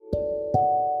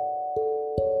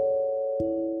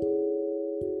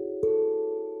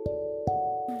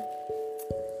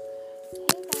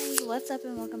What's up,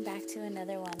 and welcome back to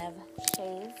another one of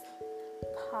Shay's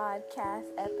podcast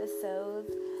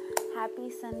episodes.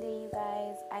 Happy Sunday, you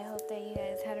guys. I hope that you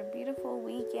guys had a beautiful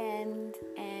weekend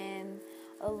and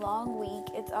a long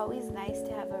week. It's always nice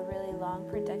to have a really long,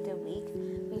 productive week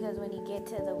because when you get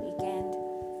to the weekend,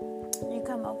 you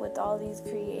come up with all these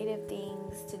creative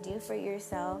things to do for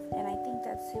yourself, and I think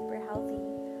that's super healthy.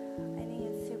 I think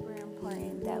it's super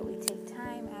important that we take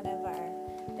time out of our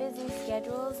busy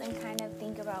schedules and kind of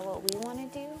think about what we want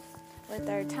to do with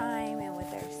our time and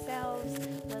with ourselves,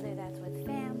 whether that's with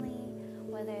family,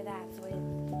 whether that's with,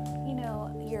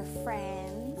 your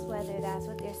friends, whether that's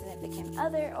with your significant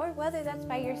other, or whether that's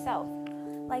by yourself.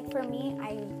 Like for me,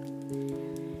 I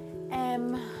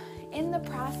am in the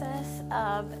process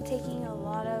of taking a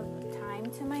lot of time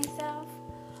to myself.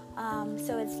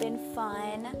 So it's been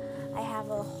fun. I have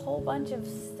a whole bunch of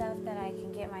stuff that I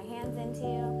can get my hands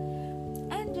into,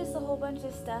 and just a whole bunch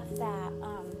of stuff that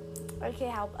I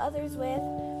can help others with,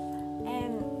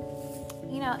 and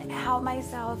help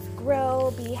myself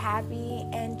grow, be happy,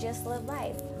 and just live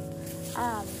life.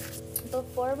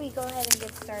 Before we go ahead and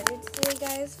get started today,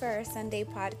 guys, for our Sunday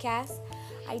podcast,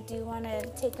 I do want to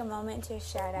take a moment to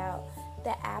shout out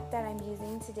the app that I'm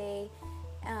using today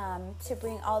to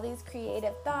bring all these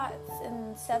creative thoughts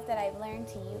and stuff that I've learned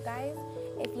to you guys.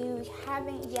 If you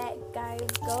haven't yet, guys,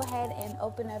 go ahead and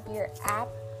open up your app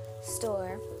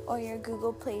store or your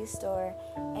Google Play Store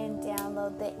and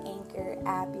download the Anchor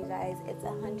app, you guys. It's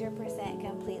 100%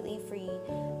 completely free.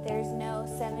 There's no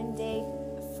 7-day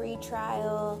free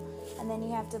trial and then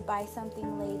you have to buy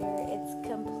something later. It's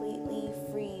completely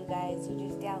free, you guys. You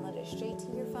just download it straight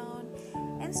to your phone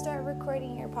and start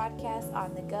recording your podcast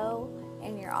on the go,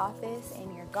 in your office,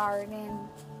 in your garden,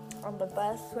 on the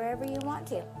bus, wherever you want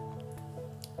to.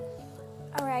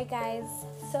 Alright, guys,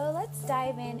 so let's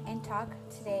dive in and talk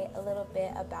today a little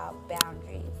bit about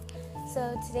boundaries.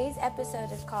 So today's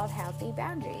episode is called Healthy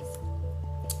Boundaries.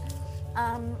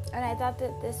 And I thought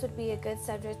that this would be a good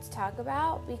subject to talk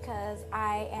about because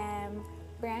I am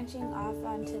branching off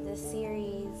onto the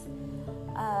series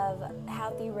of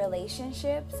healthy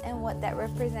relationships and what that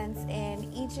represents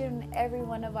in each and every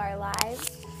one of our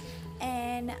lives.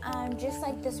 And just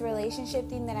like this relationship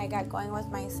thing that I got going with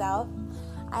myself,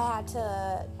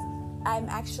 I'm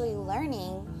actually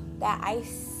learning that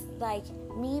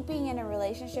me being in a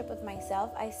relationship with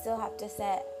myself, I still have to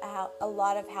set out a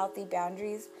lot of healthy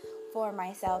boundaries for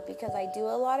myself because I do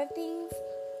a lot of things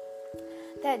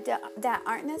that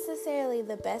aren't necessarily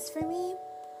the best for me,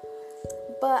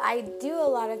 but I do a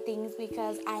lot of things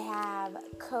because I have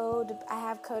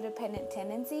codependent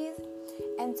tendencies,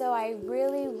 and so I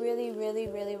really, really, really,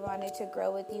 really wanted to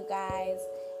grow with you guys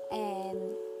and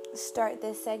start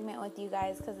this segment with you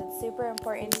guys because it's super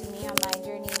important to me on my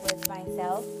journey with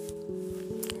myself,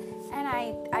 and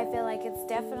I feel like it's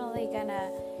definitely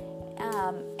gonna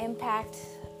impact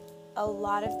a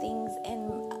lot of things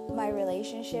in my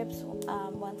relationships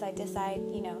once I decide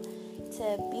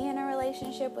to be in a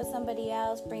relationship with somebody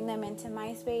else, bring them into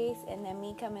my space, and then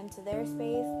me come into their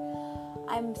space.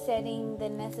 I'm setting the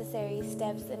necessary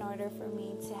steps in order for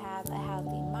me to have a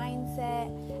healthy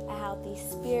mindset, a healthy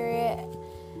spirit,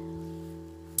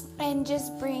 and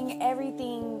just bring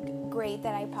everything great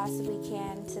that I possibly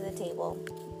can to the table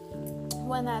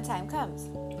when that time comes.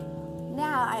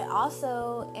 Now, I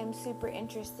also am super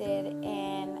interested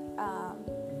in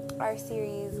our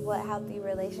series, What Healthy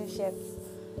Relationships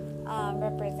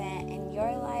Represent in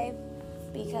Your Life,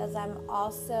 because I'm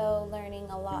also learning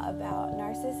a lot about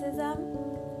narcissism.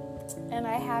 And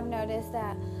I have noticed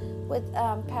that with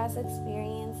past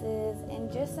experiences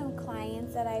and just some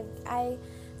clients that I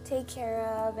take care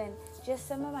of, and just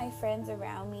some of my friends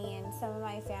around me and some of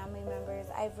my family members,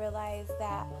 I've realized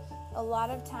that a lot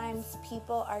of times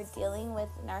people are dealing with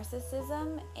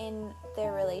narcissism in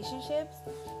their relationships,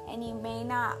 and you may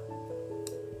not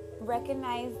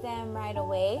recognize them right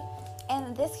away.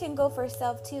 And this can go for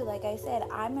self too. Like I said,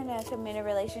 I'm in a committed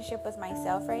relationship with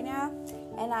myself right now,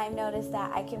 and I've noticed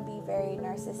that I can be very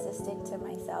narcissistic to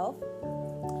myself.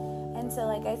 And so,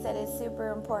 like I said, it's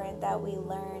super important that we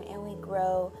learn and we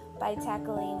grow by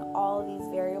tackling all of these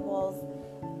variables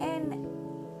and,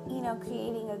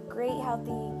 creating a great,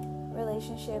 healthy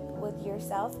relationship with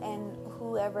yourself and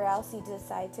whoever else you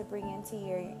decide to bring into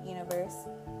your universe.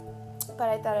 But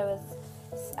I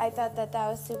thought that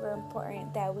was super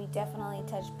important that we definitely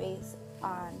touch base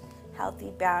on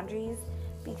healthy boundaries,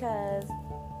 because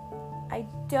I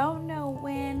don't know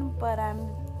when, but I'm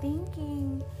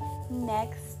thinking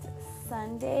next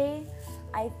Sunday,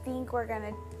 I think we're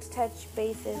going to touch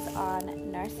bases on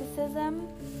narcissism.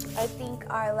 I think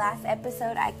our last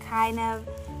episode, I kind of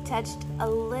touched a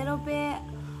little bit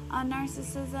on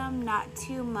narcissism, not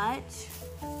too much,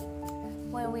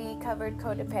 when we covered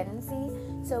codependency.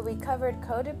 So we covered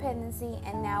codependency,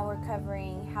 and now we're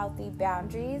covering healthy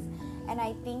boundaries. And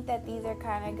I think that these are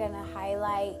kind of going to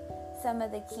highlight some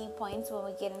of the key points when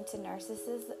we get into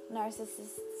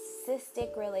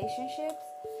narcissistic relationships.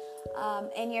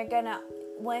 And you're going to,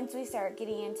 once we start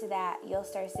getting into that, you'll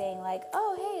start saying like,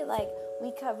 oh, hey, like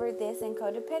we covered this in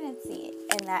codependency.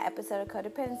 In that episode of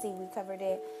codependency, we covered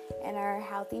it in our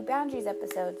healthy boundaries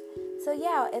episodes. So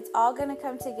yeah, it's all going to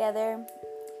come together,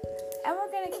 and we're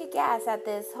going to kick ass at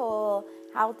this whole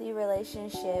healthy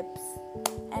relationships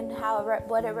and how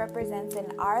what it represents in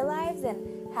our lives and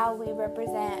how we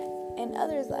represent in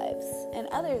others' lives.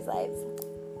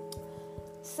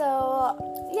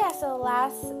 So yeah, so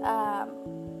last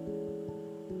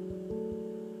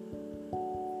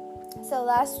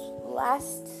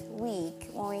week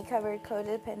when we covered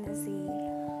codependency,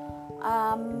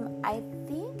 I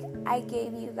think I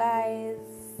gave you guys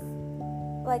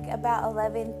like about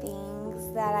 11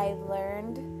 things that I've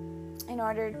learned in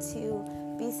order to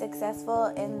be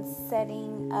successful in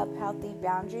setting up healthy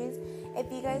boundaries.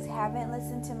 If you guys haven't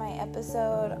listened to my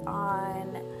episode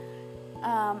on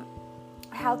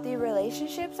healthy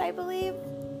relationships, I believe,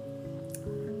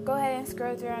 go ahead and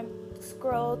scroll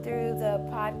through the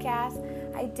podcast.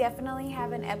 I definitely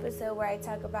have an episode where I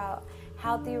talk about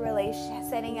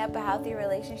setting up a healthy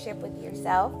relationship with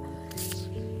yourself.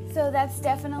 So that's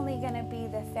definitely going to be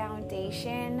the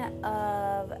foundation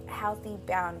of healthy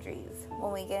boundaries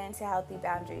when we get into healthy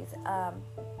boundaries.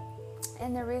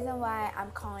 And the reason why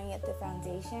I'm calling it the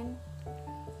foundation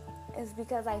is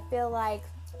because I feel like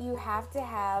you have to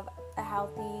have a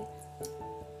healthy,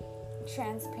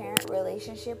 transparent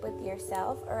relationship with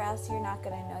yourself, or else you're not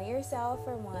going to know yourself.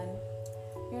 For one,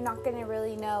 you're not going to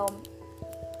really know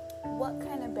what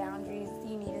kind of boundaries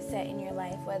you need to set in your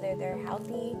life, whether they're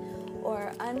healthy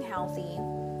or unhealthy.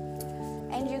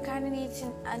 And you kind of need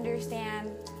to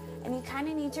understand, and you kind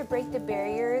of need to break the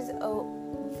barriers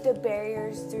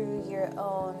through your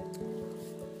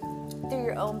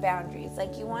own boundaries.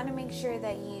 Like, you want to make sure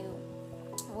that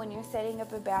when you're setting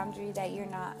up a boundary, that you're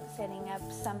not setting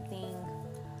up something,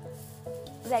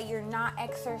 that you're not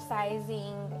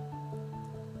exercising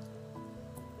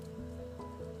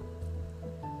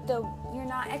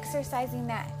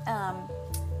that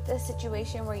the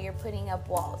situation where you're putting up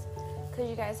walls. Because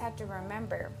you guys have to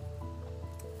remember,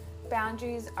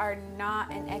 boundaries are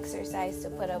not an exercise to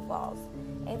put up walls.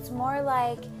 It's more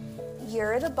like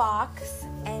you're the box,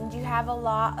 and you have a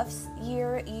lot of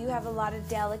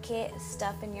delicate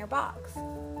stuff in your box.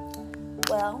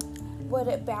 Well, what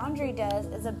a boundary does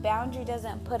is a boundary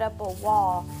doesn't put up a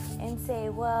wall and say,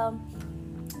 well,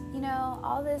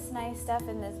 all this nice stuff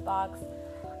in this box,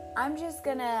 I'm just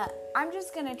gonna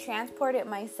transport it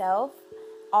myself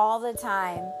all the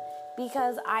time,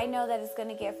 because I know that it's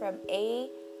gonna get from A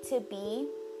to B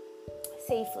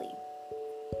safely.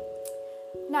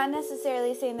 Not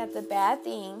necessarily saying that's a bad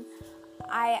thing.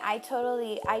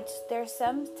 There's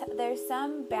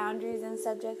some boundaries and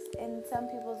subjects in some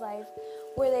people's life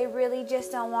where they really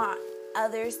just don't want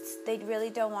others. They really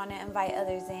don't want to invite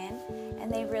others in,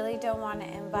 and they really don't want to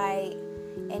invite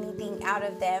anything out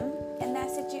of them in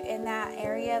that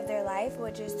area of their life,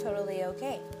 which is totally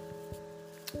okay.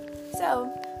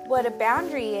 So what a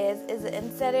boundary is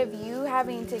instead of you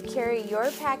having to carry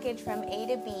your package from A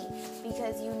to B,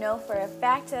 because you know for a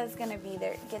fact that it's going to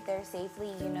get there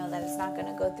safely, you know that it's not going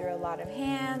to go through a lot of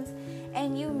hands,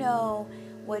 and you know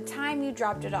what time you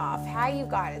dropped it off, how you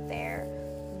got it there,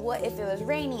 what if it was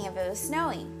raining, if it was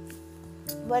snowing.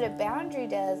 What a boundary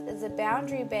does is a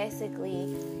boundary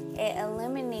basically, it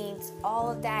eliminates all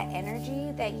of that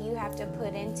energy that you have to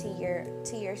put into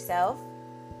yourself,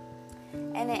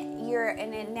 and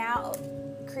it now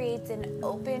creates an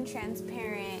open,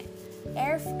 transparent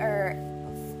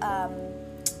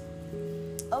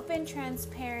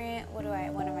what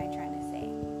am I trying to say?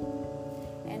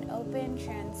 An open,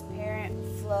 transparent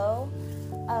flow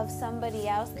of somebody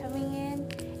else coming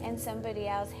in and somebody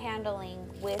else handling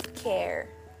with care.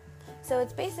 So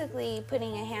it's basically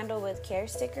putting a handle with care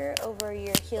sticker over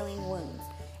your healing wounds.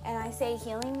 And I say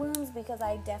healing wounds because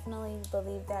I definitely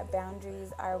believe that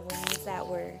boundaries are wounds that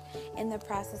we're in the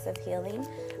process of healing.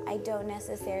 I don't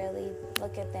necessarily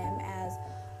look at them as,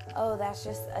 oh, that's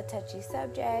just a touchy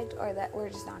subject, or that we're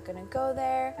just not going to go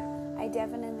there. I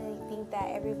definitely think that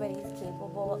everybody's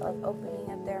capable of opening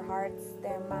up their hearts,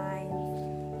 their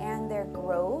minds, and their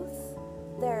growth,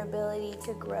 their ability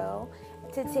to grow,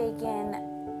 to take in,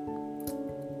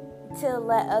 to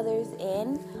let others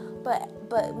in, but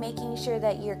making sure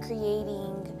that you're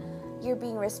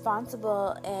being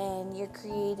responsible, and you're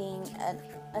creating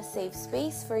a safe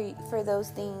space for those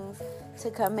things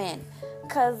to come in.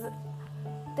 Because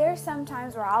there's some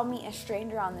times where I'll meet a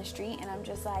stranger on the street and I'm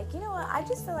just like, you know what, I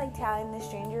just feel like telling this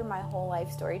stranger my whole life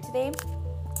story today.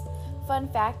 Fun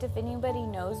fact, if anybody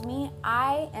knows me,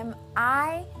 now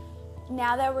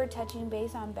that we're touching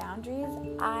base on boundaries,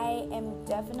 I am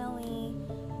definitely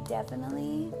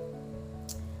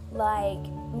like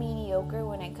mediocre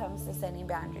when it comes to setting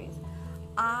boundaries.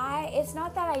 It's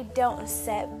not that I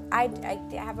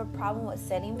have a problem with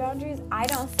setting boundaries. I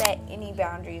don't set any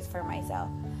boundaries for myself.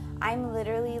 I'm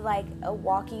literally like a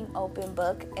walking open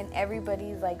book, and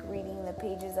everybody's like reading the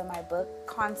pages of my book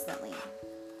constantly.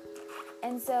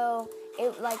 And so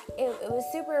it was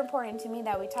super important to me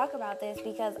that we talk about this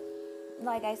because,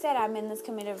 like I said, I'm in this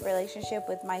committed relationship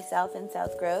with myself and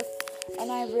self-growth,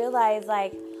 and I realized,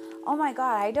 like, oh my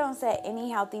God, I don't set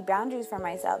any healthy boundaries for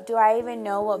myself. Do I even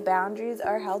know what boundaries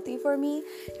are healthy for me?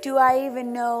 Do I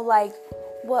even know, like,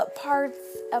 what parts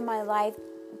of my life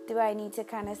do I need to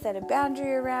kind of set a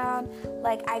boundary around?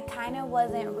 Like, I kind of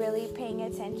wasn't really paying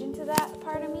attention to that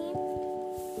part of me.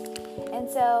 And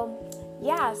so,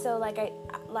 yeah, so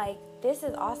this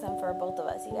is awesome for both of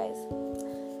us, you guys.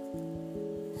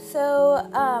 So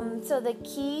the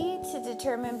key to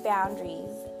determine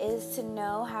boundaries is to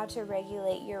know how to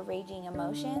regulate your raging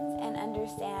emotions and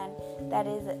understand that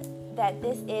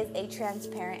this is a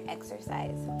transparent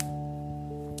exercise.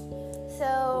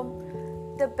 So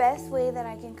the best way that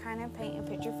I can kind of paint a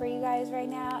picture for you guys right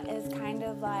now is kind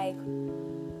of like,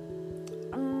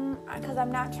 because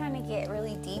I'm not trying to get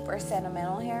really deep or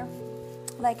sentimental here.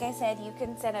 Like I said, you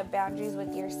can set up boundaries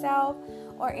with yourself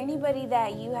or anybody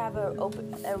that you have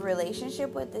a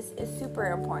relationship with. This is super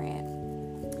important.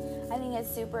 I think it's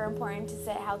super important to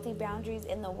set healthy boundaries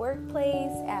in the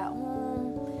workplace, at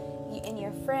home, in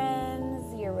your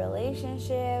friends, your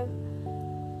relationship,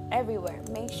 everywhere.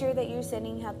 Make sure that you're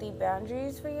setting healthy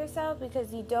boundaries for yourself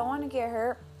because you don't want to get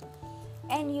hurt.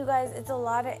 And you guys, it's a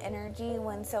lot of energy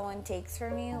when someone takes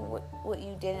from you what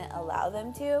you didn't allow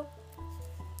them to.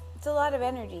 It's a lot of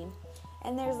energy.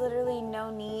 And there's literally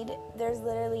no need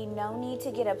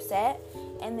to get upset,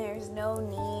 and there's no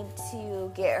need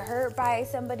to get hurt by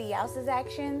somebody else's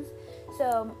actions.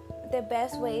 So the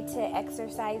best way to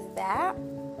exercise that,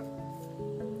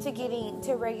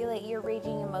 to regulate your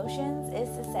raging emotions, is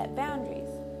to set boundaries.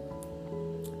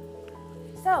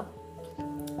 So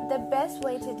the best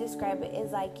way to describe it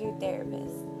is like your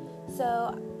therapist.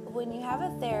 So when you have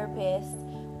a therapist,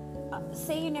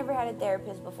 say you never had a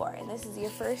therapist before, and this is your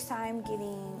first time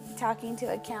talking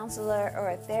to a counselor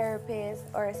or a therapist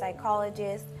or a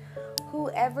psychologist,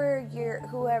 whoever.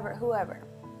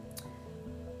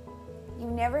 You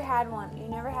never had one of these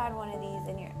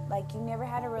you never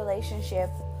had a relationship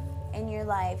in your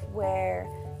life where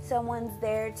someone's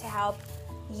there to help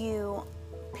you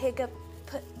pick up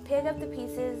the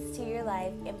pieces to your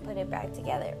life and put it back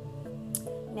together.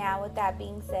 Now, with that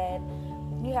being said,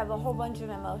 you have a whole bunch of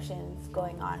emotions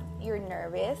going on. You're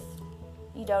nervous.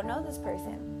 You don't know this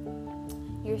person.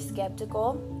 You're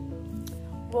skeptical.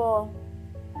 Well,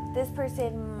 this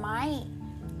person might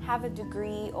have a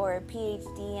degree or a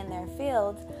PhD in their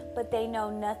field, but they know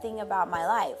nothing about my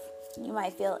life. You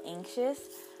might feel anxious.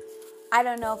 I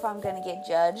don't know if I'm going to get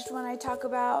judged when I talk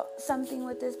about something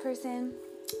with this person.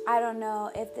 I don't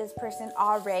know if this person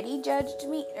already judged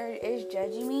me or is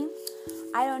judging me.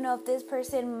 I don't know if this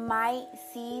person might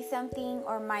see something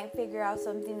or might figure out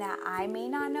something that I may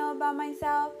not know about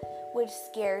myself, which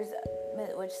scares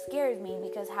me,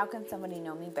 because how can somebody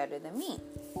know me better than me?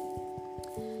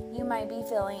 You might be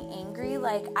feeling angry,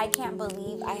 like, I can't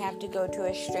believe I have to go to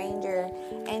a stranger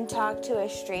and talk to a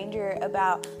stranger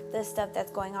about the stuff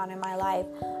that's going on in my life.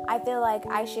 I feel like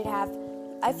I should have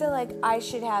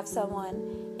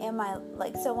someone in my,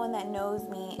 like, someone that knows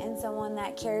me and someone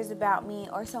that cares about me,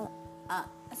 or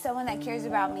someone that cares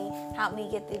about me help me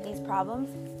get through these problems.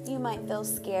 You might feel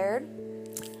scared.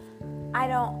 I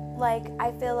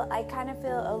kind of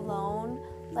feel alone.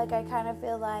 Like, I kind of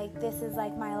feel like this is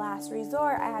like my last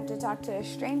resort. I have to talk to a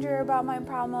stranger about my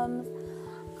problems.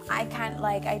 I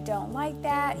don't like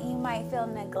that. You might feel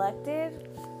neglected.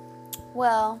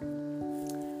 Well,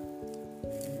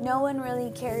 no one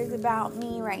really cares about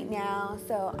me right now,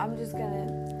 so I'm just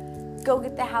gonna go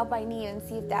get the help I need and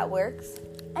see if that works.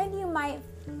 And you might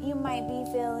be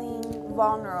feeling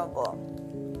vulnerable.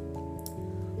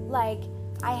 Like,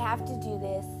 I have to do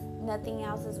this. Nothing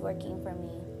else is working for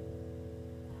me.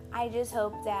 I just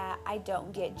hope that I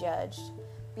don't get judged,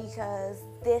 because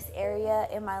this area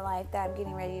in my life that I'm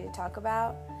getting ready to talk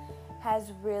about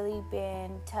has really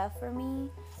been tough for me,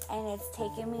 and it's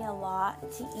taken me a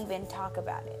lot to even talk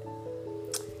about it.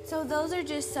 So those are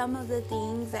just some of the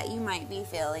things that you might be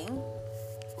feeling.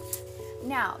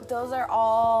 Now, those are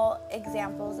all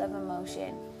examples of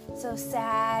emotion. So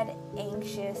sad,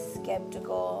 anxious,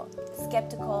 skeptical,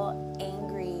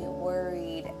 angry,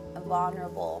 worried,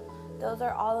 vulnerable. Those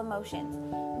are all emotions.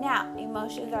 Now,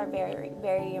 emotions are very,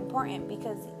 very important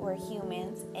because we're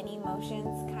humans, and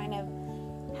emotions kind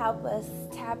of help us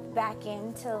tap back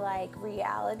into like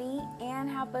reality and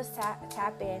help us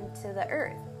tap into the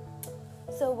earth.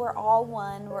 So we're all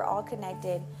one, we're all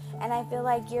connected, and I feel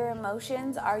like your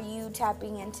emotions are you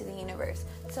tapping into the universe.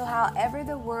 So however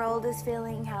the world is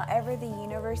feeling, however the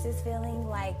universe is feeling,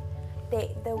 like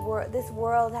this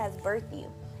world has birthed you.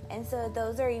 And so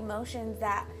those are emotions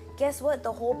that, guess what,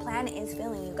 the whole planet is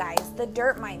feeling, you guys. The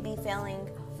dirt might be feeling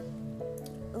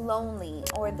lonely,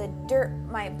 or the dirt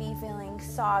might be feeling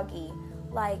soggy.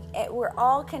 We're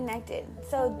all connected.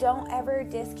 So don't ever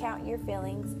discount your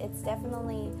feelings. It's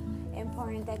definitely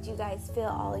important that you guys feel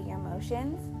all of your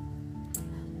emotions,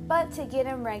 but to get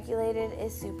them regulated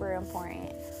is super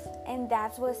important, and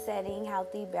that's what setting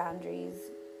healthy boundaries,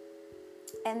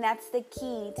 and that's the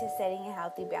key to setting a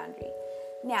healthy boundary.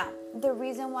 Now, the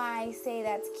reason why I say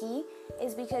that's key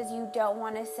is because you don't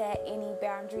want to set any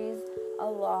boundaries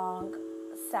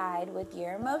alongside with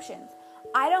your emotions.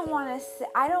 I don't want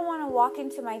to walk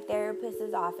into my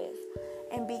therapist's office,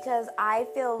 and because I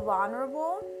feel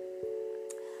vulnerable,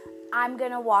 I'm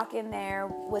going to walk in there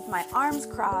with my arms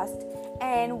crossed,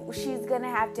 and she's going to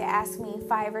have to ask me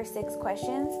 5 or 6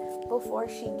 questions before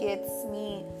she gets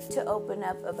me to open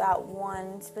up about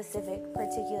one specific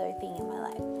particular thing in my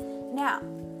life. Now,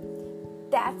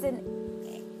 that's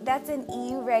an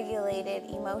irregulated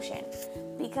emotion,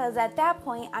 because at that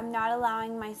point, I'm not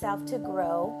allowing myself to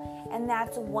grow, and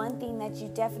that's one thing that you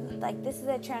definitely, like, this is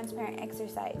a transparent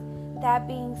exercise. That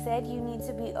being said, you need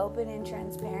to be open and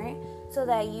transparent so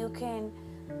that you can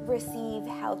receive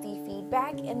healthy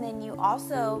feedback. And then you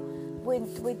also,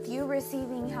 with you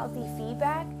receiving healthy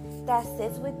feedback that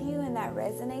sits with you and that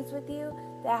resonates with you,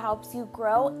 that helps you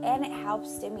grow, and it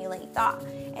helps stimulate thought.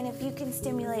 And if you can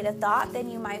stimulate a thought, then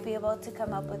you might be able to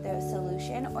come up with a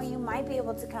solution, or you might be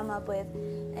able to come up with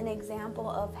an example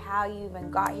of how you even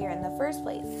got here in the first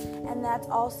place. And that's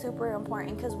all super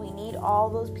important, because we need all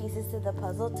those pieces to the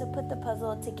puzzle to put the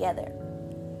puzzle together.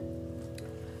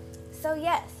 So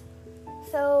yes,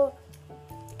 so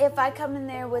if I come in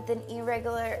there with an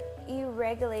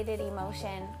irregulated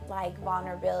emotion like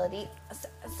vulnerability,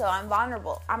 so I'm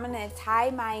vulnerable, I'm going to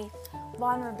tie my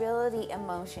vulnerability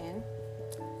emotion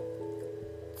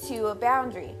to a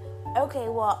boundary. Okay,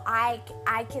 well, I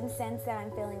can sense that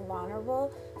I'm feeling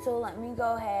vulnerable, so let me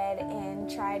go ahead and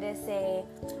try to say,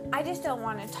 I just don't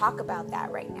want to talk about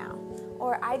that right now.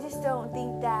 Or I just don't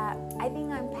think that, I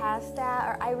think I'm past that,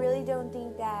 or I really don't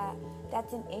think that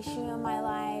that's an issue in my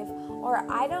life, or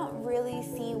I don't really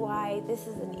see why this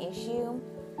is an issue.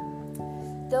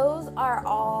 Those are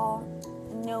all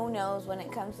no-nos when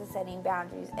it comes to setting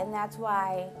boundaries, and that's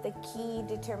why the key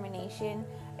determination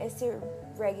is to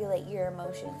regulate your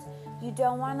emotions. You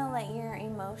don't want to let your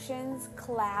emotions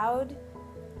cloud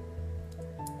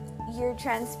your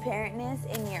transparentness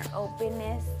and your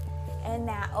openness and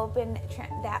that open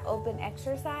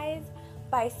exercise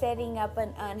by setting up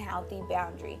an unhealthy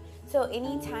boundary. So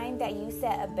anytime that you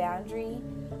set a boundary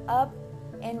up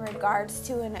in regards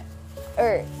to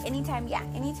anytime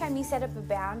you set up a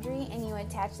boundary and you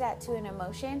attach that to an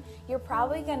emotion, you're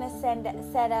probably going to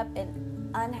set up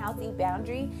an unhealthy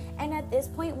boundary. And at this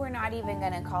point, we're not even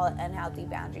going to call it unhealthy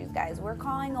boundaries, guys. We're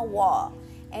calling a wall.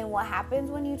 And what happens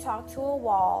when you talk to a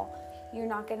wall, you're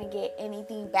not going to get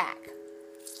anything back.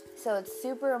 So it's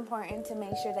super important to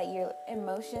make sure that your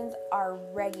emotions are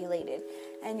regulated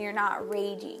and you're not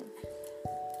raging.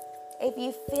 If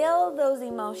you feel those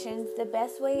emotions, the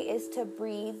best way is to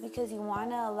breathe, because you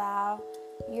want to allow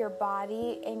your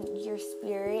body and your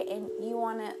spirit, and you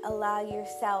want to allow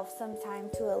yourself some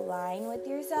time to align with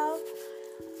yourself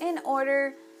in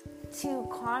order to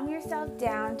calm yourself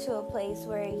down to a place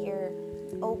where you're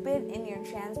open and you're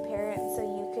transparent, so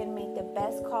you can make the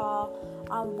best call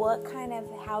on what kind of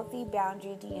healthy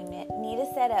boundary do you need to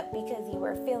set up, because you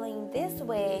are feeling this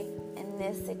way in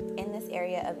this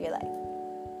area of your life.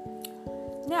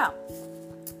 Now,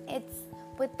 it's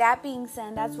with that being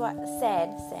said,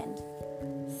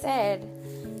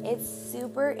 it's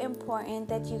super important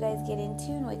that you guys get in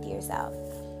tune with yourself.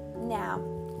 Now,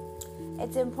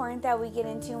 it's important that we get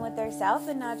in tune with ourselves,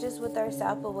 and not just with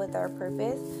ourselves, but with our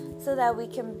purpose, so that we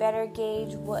can better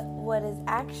gauge what is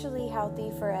actually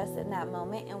healthy for us in that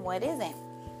moment and what isn't.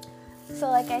 So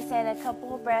like I said, a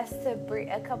couple breaths to breathe,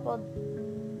 a couple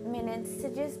minutes to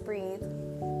just breathe.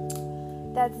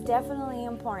 That's definitely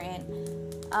important,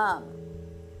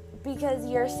 because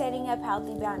you're setting up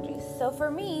healthy boundaries. So for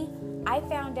me, I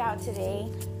found out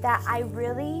today that I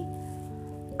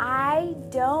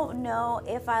don't know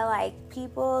if I like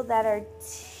people that are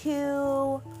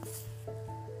too,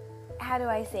 how do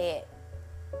I say it,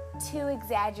 too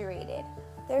exaggerated.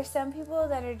 There's some people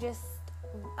that are just,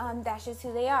 that's just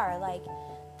who they are. Like,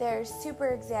 they're super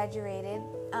exaggerated.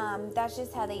 That's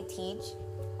just how they teach.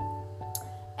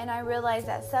 And I realized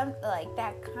that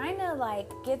that kind of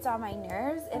gets on my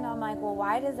nerves. And I'm like, well,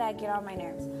 why does that get on my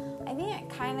nerves? I think it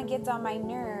kind of gets on my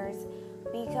nerves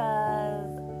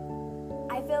because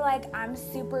I feel like I'm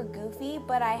super goofy,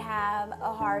 but I have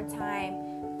a hard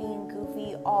time being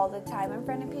goofy all the time in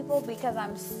front of people because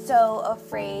I'm so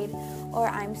afraid, or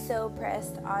I'm so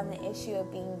pressed on the issue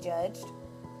of being judged.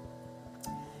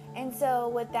 And so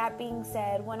with that being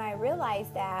said, when I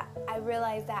realized that I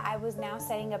was now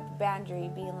setting up a boundary,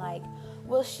 being like,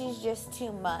 well, she's just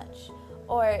too much,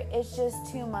 or it's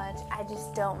just too much, I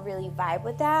just don't really vibe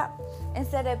with that.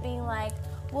 Instead of being like,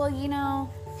 well,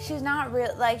 she's not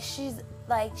real,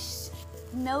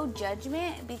 no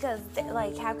judgment, because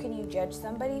how can you judge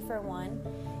somebody, for one?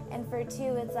 And for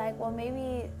two, it's like, well,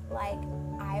 maybe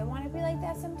I want to be like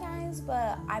that sometimes,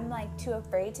 but I'm too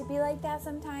afraid to be like that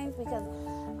sometimes because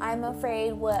I'm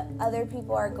afraid what other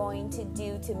people are going to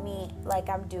do to me like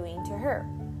I'm doing to her.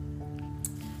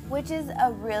 Which is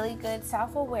a really good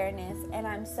self-awareness, and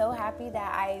I'm so happy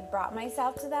that I brought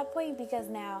myself to that point, because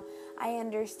now I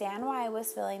understand why I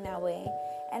was feeling that way,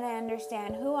 and I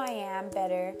understand who I am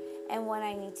better and what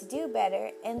I need to do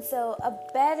better. And so a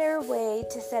better way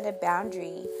to set a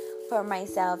boundary for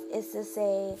myself is to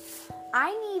say,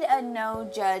 I need a no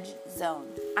judge zone.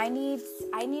 I need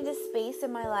a space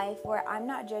in my life where I'm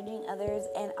not judging others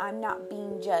and I'm not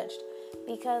being judged.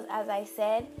 Because as I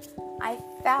said, I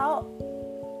felt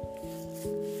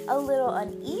a little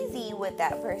uneasy with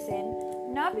that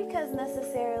person, not because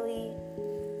necessarily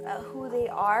who they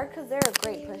are, because they're a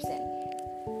great person,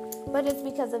 but it's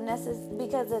because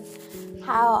of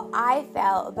how I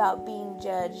felt about being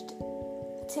judged,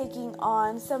 taking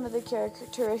on some of the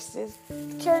characteristics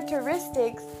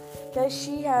that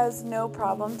she has no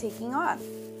problem taking on.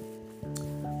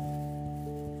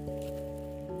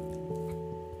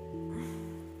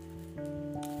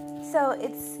 So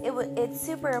it's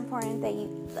super important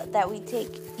that we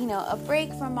take a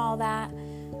break from all that,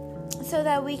 so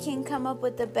that we can come up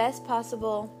with the best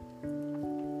possible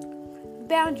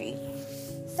boundary.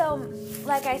 So,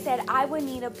 like I said, I would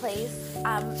need a place.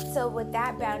 So with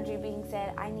that boundary being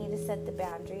said, I need to set the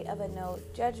boundary of a no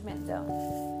judgment zone,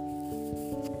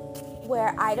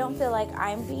 where I don't feel like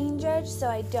I'm being judged, so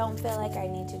I don't feel like I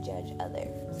need to judge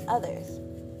others.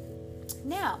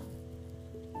 Now,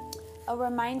 a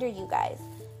reminder, you guys.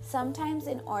 Sometimes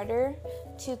in order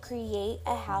to create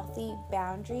a healthy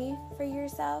boundary for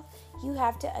yourself, you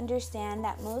have to understand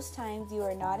that most times you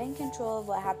are not in control of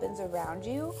what happens around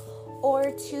you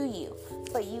or to you,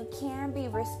 but you can be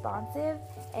responsive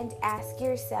and ask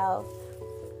yourself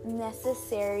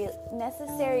necessary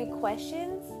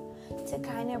questions to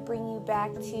kind of bring you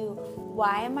back to,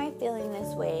 why am I feeling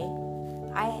this way?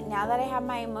 Now that I have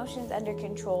my emotions under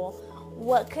control,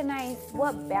 what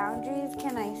boundaries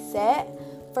can I set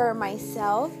for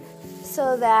myself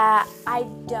so that I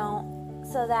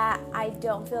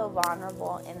don't feel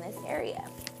vulnerable in this area?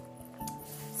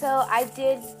 So I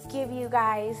did give you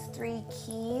guys 3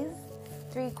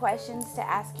 questions to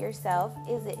ask yourself.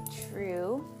 Is it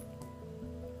true?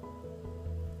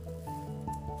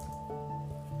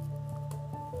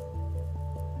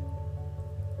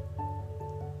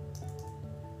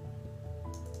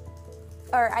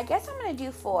 Or I guess I'm going to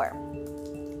do 4.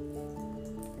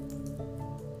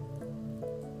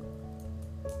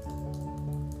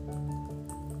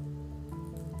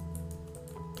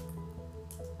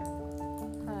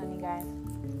 Hold on, you guys.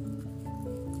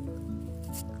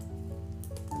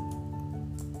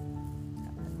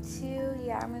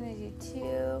 I'm going to do 2.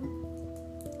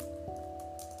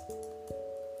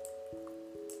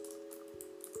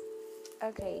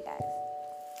 Okay, you guys.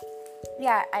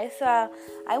 Yeah,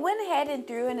 I went ahead and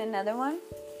threw in another one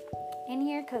in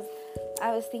here because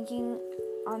I was thinking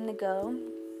on the go,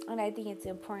 and I think it's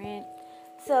important.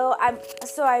 So I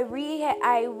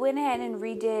went ahead and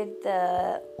redid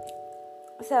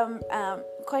some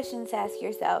questions to ask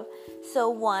yourself. So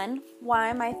 1, why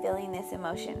am I feeling this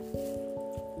emotion?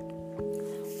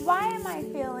 Why am I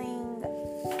feeling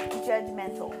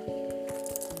judgmental?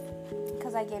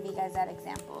 Because I gave you guys that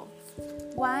example.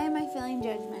 Why am I feeling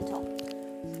judgmental?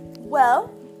 Well,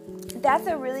 that's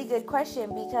a really good question,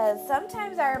 because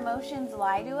sometimes our emotions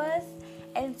lie to us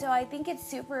And so I think it's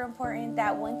super important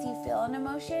that once you feel an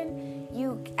emotion,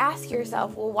 you ask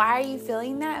yourself, well, why are you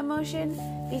feeling that emotion?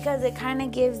 Because it kind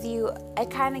of gives you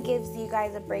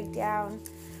guys a breakdown.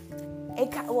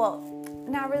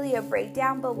 Not really a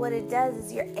breakdown, but what it does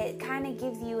is it kind of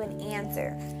gives you an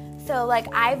answer. So like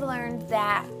I've learned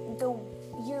that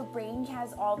your brain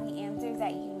has all the answers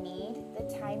that you need, the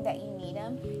time that you need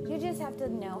them. You just have to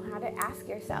know how to ask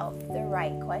yourself the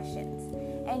right questions.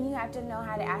 And you have to know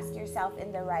how to ask yourself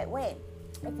in the right way.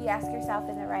 If you ask yourself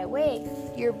in the right way,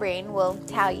 your brain will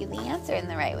tell you the answer in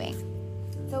the right way.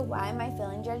 So why am I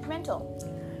feeling judgmental?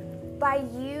 By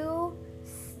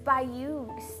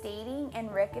you stating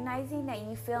and recognizing that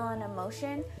you feel an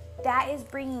emotion, that is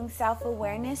bringing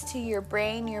self-awareness to your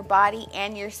brain, your body,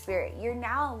 and your spirit. You're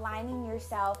now aligning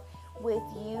yourself with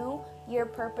you, your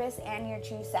purpose, and your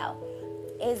true self.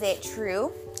 Is it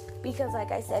true? Because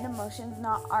like I said, emotions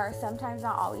are sometimes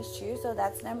not always true. So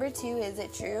that's number 2. Is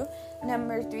it true?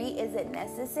 Number 3, is it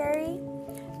necessary?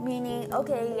 Meaning,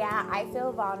 okay, yeah, I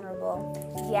feel vulnerable.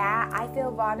 Yeah, I feel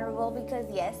vulnerable because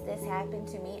yes, this happened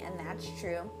to me, and that's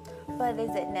true. But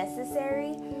is it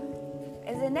necessary?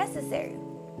 Is it necessary?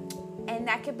 And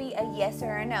that could be a yes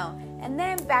or a no. And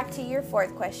then back to your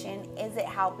 4th question, is it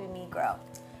helping me grow?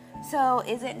 So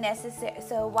is it necessary?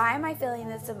 So why am I feeling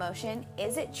this emotion?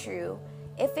 Is it true?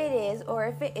 If it is or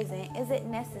if it isn't, is it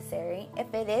necessary?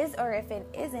 If it is or if it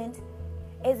isn't,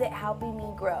 is it helping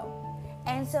me grow?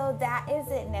 And so that is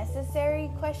it necessary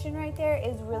question right there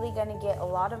is really going to get a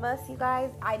lot of us, you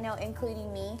guys. I know,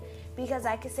 including me, because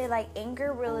I could say like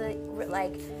anger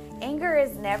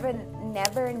is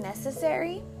never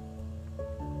necessary.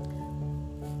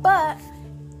 But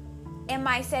am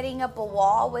I setting up a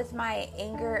wall with my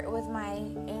anger, with my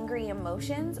angry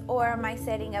emotions, or am I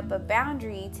setting up a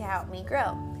boundary to help me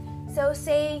grow? So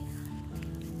say,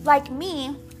 like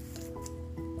me,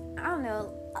 I don't know,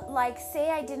 like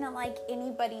say I didn't like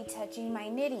anybody touching my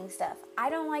knitting stuff. I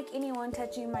don't like anyone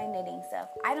touching my knitting stuff.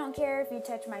 I don't care if you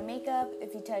touch my makeup,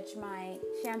 if you touch my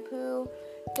shampoo,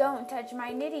 don't touch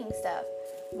my knitting stuff.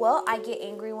 Well, I get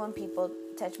angry when people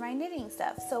touch my knitting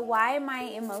stuff. So why am I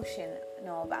emotional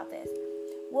about this?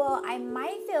 Well, I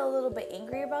might feel a little bit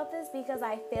angry about this because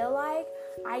I feel like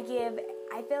I give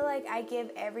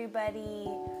everybody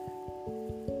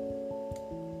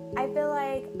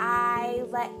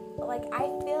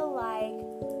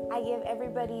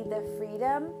the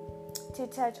freedom to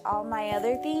touch all my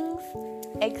other things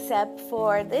except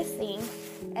for this thing.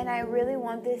 And I really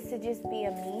want this to just be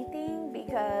a me thing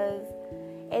because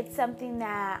it's something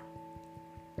that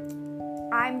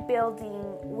I'm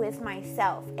building with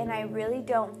myself, and I really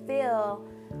don't feel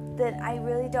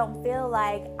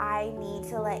like I need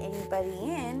to let anybody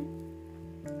in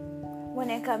when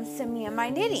it comes to me and my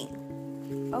knitting.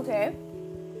 Okay.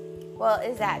 Well,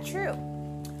 is that true?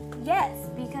 Yes,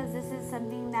 because this is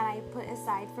something that I put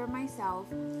aside for myself,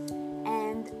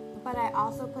 but I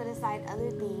also put aside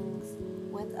other things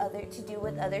to do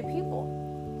with other people.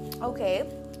 Okay.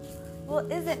 Well,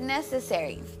 is it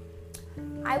necessary?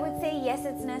 I would say yes,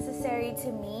 it's necessary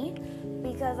to me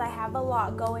because I have a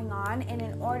lot going on, and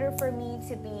in order for me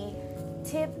to be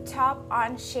tip-top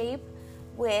on shape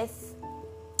with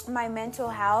my mental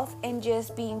health and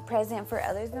just being present for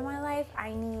others in my life,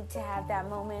 I need to have that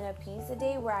moment of peace a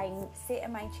day where I sit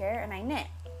in my chair and I knit.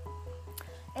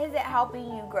 Is it helping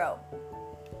you grow?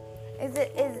 Is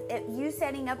it you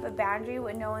setting up a boundary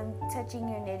with no one touching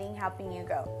your knitting helping you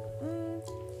grow?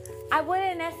 I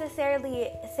wouldn't necessarily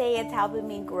say it's helping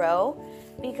me grow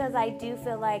because I do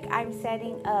feel like I'm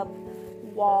setting up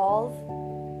walls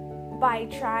by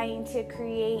trying to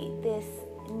create this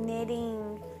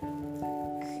knitting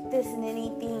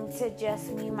thing to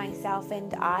just me, myself,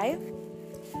 and I.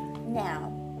 Now,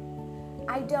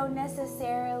 I don't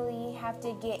necessarily have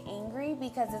to get angry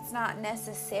because it's not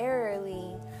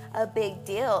necessarily a big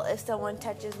deal if someone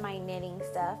touches my knitting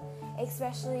stuff.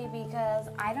 Especially because,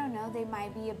 I don't know, they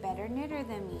might be a better knitter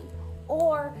than me.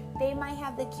 Or they might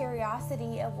have the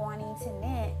curiosity of wanting to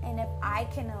knit. And if I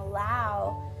can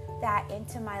allow that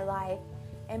into my life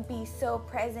and be so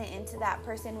present into that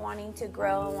person wanting to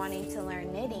grow and wanting to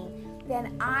learn knitting,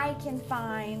 then I can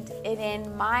find it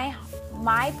in my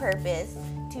purpose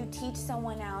to teach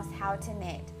someone else how to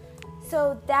knit.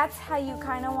 So that's how you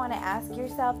kind of want to ask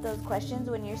yourself those questions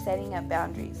when you're setting up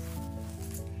boundaries.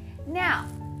 Now,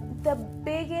 the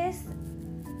biggest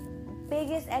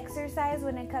exercise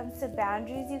when it comes to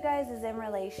boundaries, you guys, is in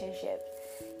relationships.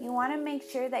 You want to make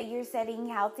sure that you're setting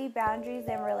healthy boundaries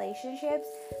in relationships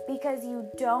because you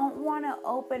don't want to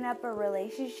open up a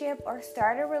relationship or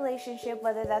start a relationship,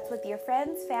 whether that's with your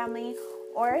friends, family,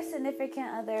 or a significant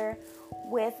other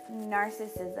with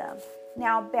narcissism.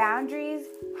 Now, boundaries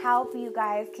help you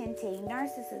guys contain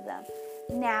narcissism.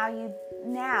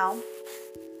 Now,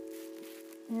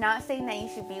 not saying that you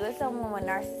should be with someone with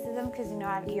narcissism because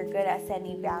you're good at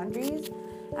setting boundaries.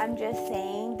 I'm just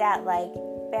saying that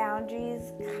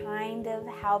boundaries kind of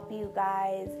help you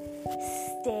guys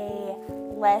stay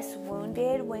less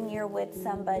wounded when you're with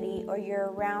somebody or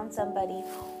you're around somebody,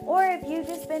 or if you've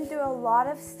just been through a lot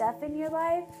of stuff in your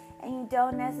life and you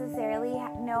don't necessarily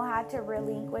know how to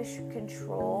relinquish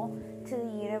control to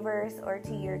the universe or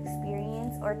to your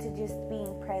experience or to just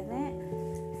being present.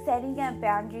 Setting up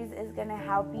boundaries is going to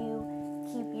help you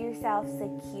keep yourself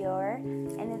secure,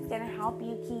 and it's going to help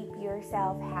you keep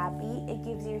yourself happy. It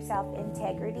gives yourself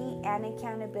integrity and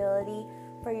accountability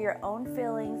for your own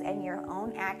feelings and your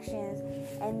own actions.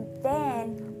 And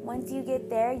then once you get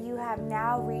there, you have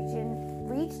now reached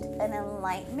an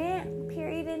enlightenment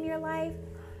period in your life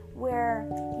where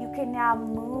you can now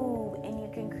move and you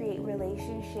can create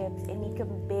relationships and you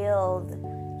can build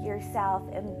yourself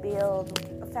and build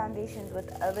foundations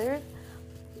with others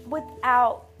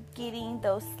without getting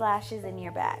those slashes in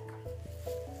your back.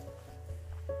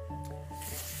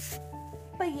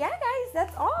 But yeah, guys,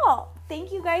 that's all.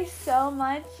 Thank you guys so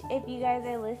much if you guys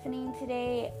are listening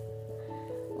today,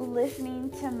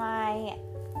 listening to my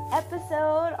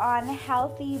episode on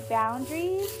healthy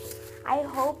boundaries. I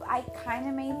hope I kind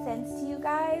of made sense to you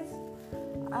guys.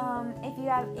 If you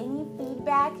have any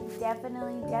feedback,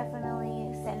 definitely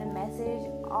send a message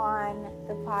on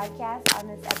the podcast, on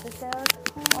this episode,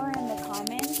 or in the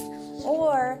comments,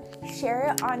 or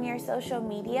share it on your social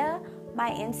media.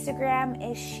 My Instagram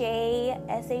is Shaye,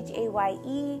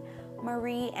 SHAYE,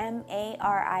 Marie,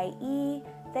 MARIE,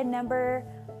 the number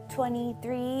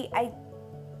 23.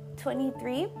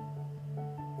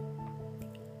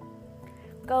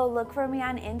 Go look for me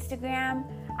on Instagram.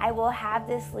 I will have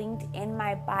this linked in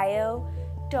my bio.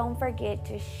 Don't forget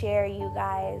to share, you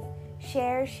guys.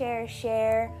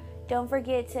 Share. Don't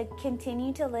forget to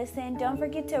continue to listen. Don't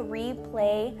forget to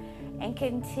replay and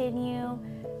continue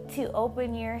to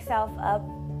open yourself up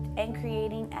and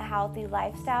creating a healthy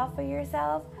lifestyle for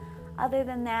yourself. Other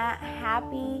than that,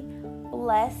 happy,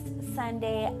 blessed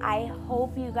Sunday. I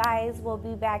hope you guys will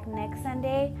be back next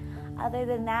Sunday. Other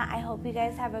than that, I hope you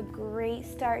guys have a great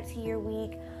start to your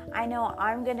week. I know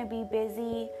I'm going to be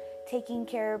busy taking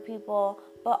care of people,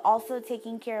 but also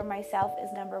taking care of myself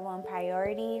is number one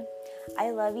priority.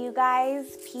 I love you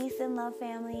guys. Peace and love,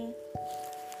 family.